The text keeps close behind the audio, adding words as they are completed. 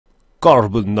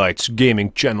Carbon Knights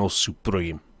Gaming Channel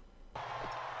Supreme.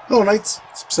 Hello Knights,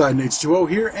 it's Poseidon H2O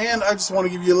here, and I just want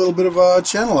to give you a little bit of a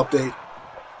channel update.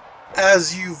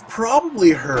 As you've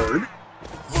probably heard,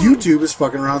 YouTube is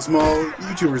fucking around small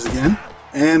YouTubers again,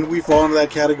 and we fall into that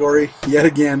category yet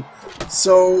again.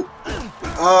 So,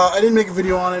 I didn't make a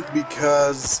video on it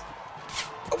because,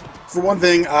 for one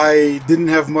thing, I didn't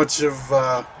have much of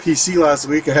PC last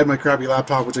week. I had my crappy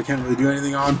laptop, which I can't really do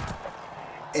anything on,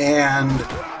 and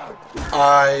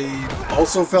I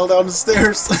also fell down the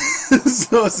stairs,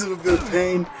 so it's a bit of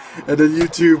pain, and then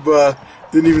YouTube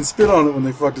didn't even spit on it when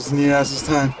they fucked us in the ass this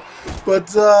time.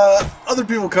 But other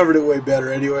people covered it way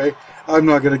better anyway. I'm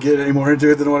not going to get any more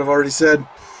into it than what I've already said.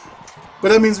 But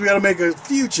that means we got to make a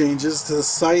few changes to the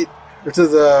site, or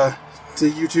to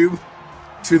YouTube,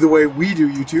 to the way we do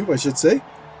YouTube, I should say.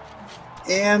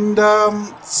 And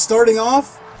starting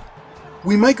off,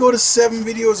 we might go to 7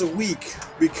 videos a week,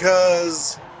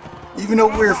 because even though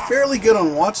we're fairly good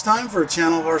on watch time for a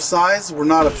channel of our size, we're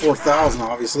not at 4,000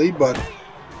 obviously, but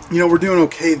you know, we're doing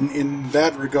okay in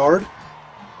that regard.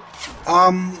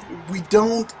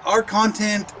 Our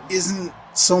content isn't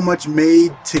so much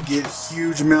made to get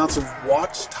huge amounts of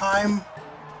watch time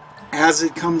as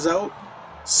it comes out.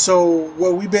 So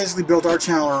what we basically built our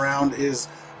channel around is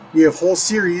we have whole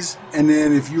series, and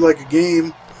then if you like a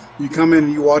game, you come in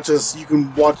and you watch us. You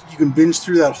can binge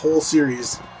through that whole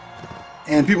series,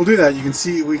 and people do that. We can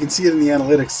see it in the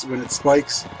analytics when it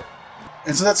spikes,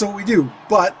 and so that's what we do.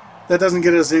 But that doesn't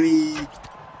get us any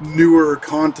newer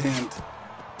content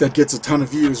that gets a ton of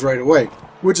views right away,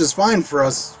 which is fine for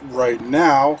us right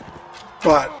now.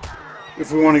 But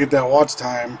if we want to get that watch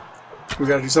time, we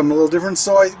got to do something a little different.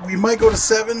 So we might go to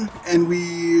 7, and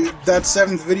that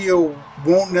 7th video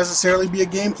won't necessarily be a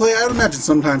gameplay. I would imagine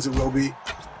sometimes it will be,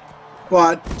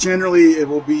 but generally it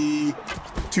will be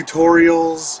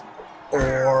tutorials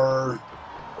or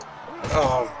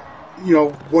you know,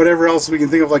 whatever else we can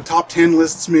think of, like top 10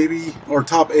 lists maybe, or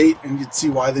top 8, and you'd see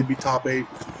why they'd be top 8.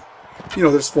 You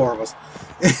know, there's 4 of us.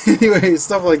 Anyway,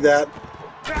 stuff like that.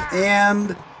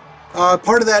 And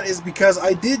part of that is because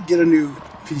I did get a new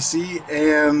PC,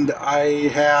 and I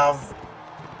have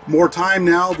more time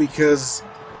now because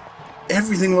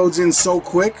everything loads in so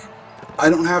quick. I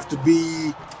don't have to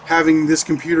be having this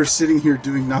computer sitting here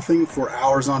doing nothing for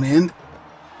hours on end.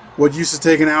 What used to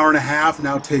take an hour and a half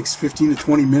now takes 15 to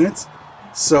 20 minutes.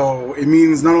 So it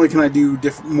means not only can I do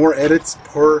more edits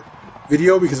per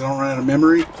video because I don't run out of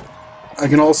memory,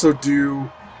 I also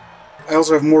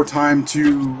have more time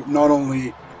to not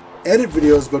only edit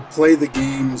videos but play the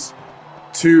games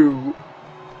to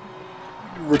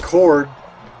record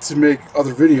to make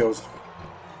other videos.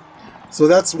 So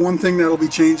that's one thing that'll be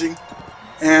changing,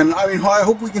 and I mean, I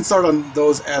hope we can start on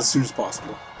those as soon as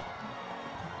possible.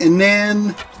 And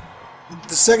then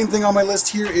the second thing on my list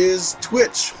here is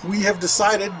Twitch. We have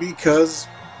decided, because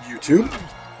YouTube,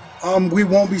 we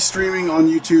won't be streaming on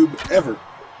YouTube ever.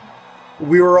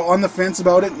 We were on the fence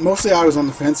about it. Mostly I was on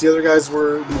the fence. The other guys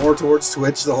were more towards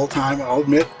Twitch the whole time, I'll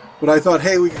admit. But I thought,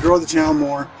 hey, we could grow the channel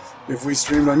more if we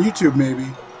streamed on YouTube maybe.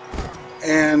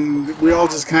 And we all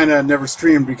just kind of never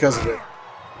streamed because of it.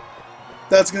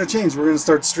 That's going to change. We're going to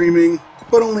start streaming,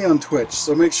 but only on Twitch.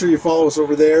 So make sure you follow us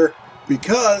over there,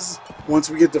 because once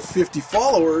we get to 50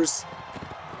 followers,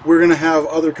 we're going to have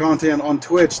other content on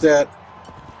Twitch that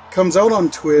comes out on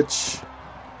Twitch,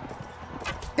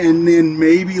 and then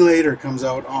maybe later comes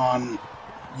out on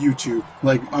YouTube.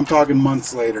 Like, I'm talking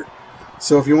months later.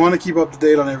 So if you want to keep up to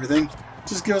date on everything,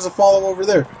 just give us a follow over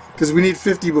there, because we need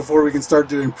 50 before we can start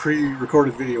doing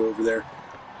pre-recorded video over there.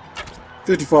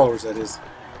 50 followers, that is.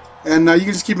 And you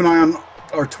can just keep an eye on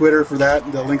our Twitter for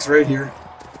that. The link's right here.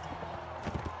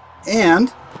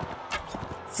 And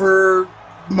for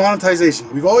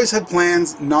monetization, we've always had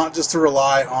plans not just to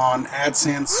rely on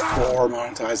AdSense for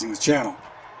monetizing this channel.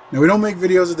 Now, we don't make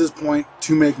videos at this point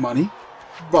to make money,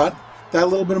 but that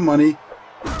little bit of money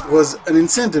was an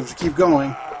incentive to keep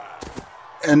going,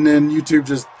 and then YouTube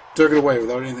just took it away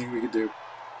without anything we could do.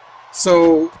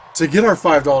 So, to get our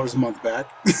 $5 a month back,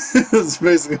 that's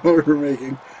basically what we're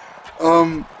making.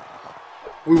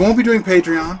 We won't be doing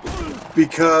Patreon,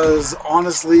 because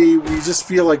honestly, we just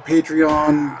feel like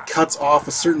Patreon cuts off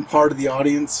a certain part of the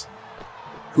audience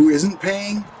who isn't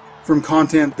paying from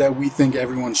content that we think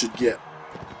everyone should get.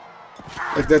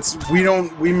 Like,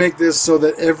 we make this so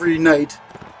that every night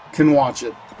can watch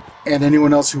it, and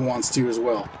anyone else who wants to as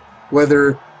well.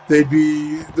 Whether they'd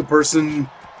be the person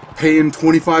paying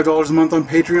 $25 a month on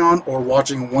Patreon or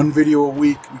watching 1 video a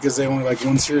week because they only like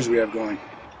 1 series we have going.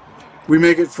 We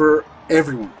make it for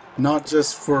everyone, not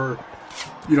just for,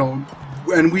 you know,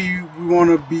 and we want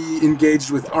to be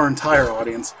engaged with our entire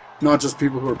audience, not just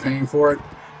people who are paying for it.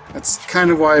 That's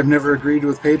kind of why I've never agreed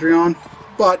with Patreon,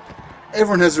 but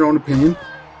everyone has their own opinion,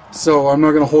 so I'm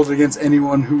not going to hold it against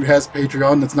anyone who has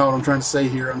Patreon. That's not what I'm trying to say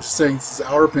here. I'm just saying this is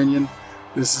our opinion.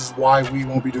 This is why we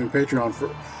won't be doing Patreon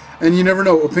for. And you never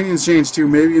know, opinions change too.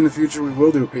 Maybe in the future we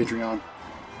will do a Patreon,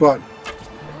 but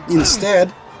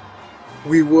instead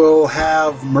we will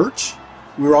have merch.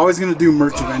 We were always going to do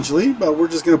merch eventually, but we're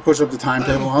just going to push up the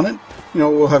timetable on it. You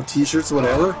know, we'll have t-shirts,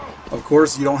 whatever. Of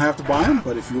course, you don't have to buy them,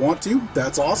 but if you want to,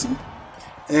 that's awesome.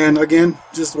 And again,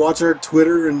 just watch our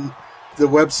Twitter and the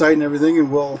website and everything, and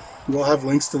we'll have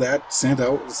links to that sent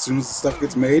out as soon as the stuff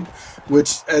gets made,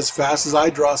 which, as fast as I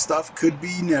draw stuff, could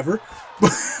be never.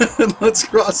 But let's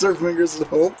cross our fingers and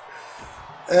hope.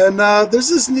 And there's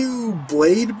this new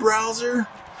Blade browser.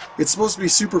 It's supposed to be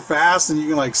super fast, and you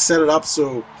can like set it up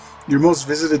so your most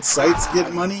visited sites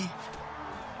get money,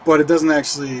 but it doesn't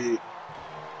actually.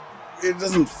 It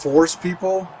doesn't force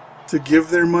people to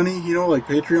give their money, you know, like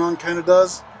Patreon kind of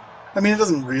does. I mean, it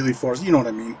doesn't really force, you know what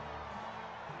I mean.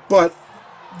 But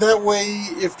that way,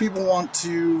 if people want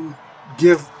to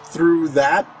give through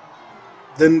that,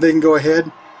 then they can go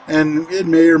ahead, and it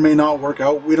may or may not work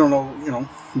out. We don't know, you know.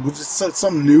 It's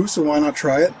something new, so why not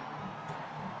try it?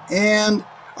 And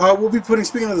we'll be putting,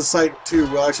 speaking of the site too,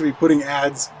 we'll actually be putting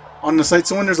ads on the site.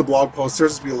 So when there's a blog post,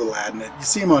 there'll just be a little ad in it. You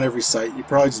see them on every site. You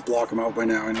probably just block them out by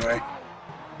now anyway.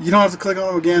 You don't have to click on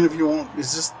them again if you won't.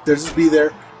 It's just, they'll just be there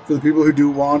for the people who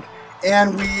do want.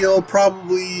 And we'll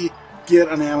probably get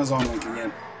an Amazon link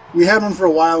again. We had one for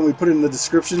a while and we put it in the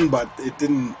description, but it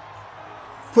didn't.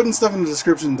 Putting stuff in the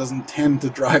description doesn't tend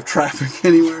to drive traffic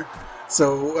anywhere.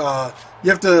 So you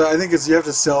have to, I think it's, you have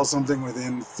to sell something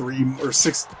within 3 or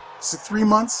 3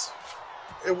 months.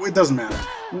 It doesn't matter.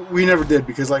 We never did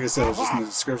because, like I said, it was just in the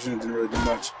description. It didn't really do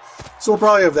much. So we'll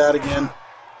probably have that again.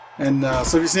 And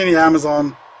so if you see any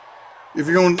Amazon, if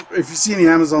you see any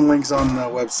Amazon links on the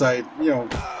website, you know,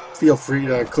 feel free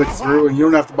to click through. And you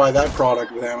don't have to buy that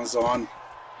product with Amazon.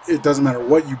 It doesn't matter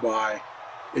what you buy.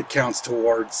 It counts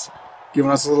towards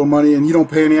giving us a little money, and you don't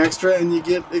pay any extra, and you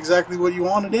get exactly what you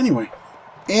wanted anyway.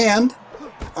 And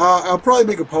I'll probably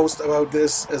make a post about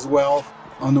this as well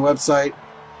on the website.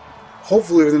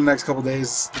 Hopefully within the next couple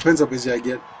days. Depends how busy I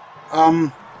get.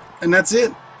 And that's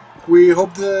it. We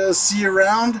hope to see you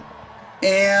around.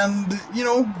 And, you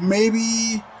know,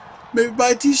 maybe buy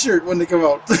a t-shirt when they come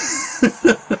out.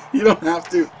 You don't have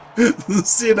to.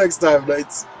 See you next time,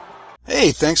 Knights.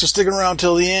 Hey, thanks for sticking around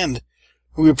till the end.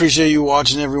 We appreciate you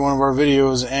watching every one of our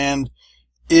videos. And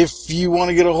if you want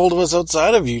to get a hold of us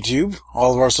outside of YouTube,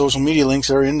 all of our social media links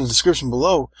are in the description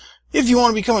below. If you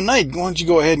want to become a Knight, why don't you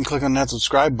go ahead and click on that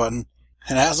subscribe button.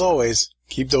 And as always,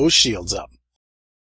 keep those shields up.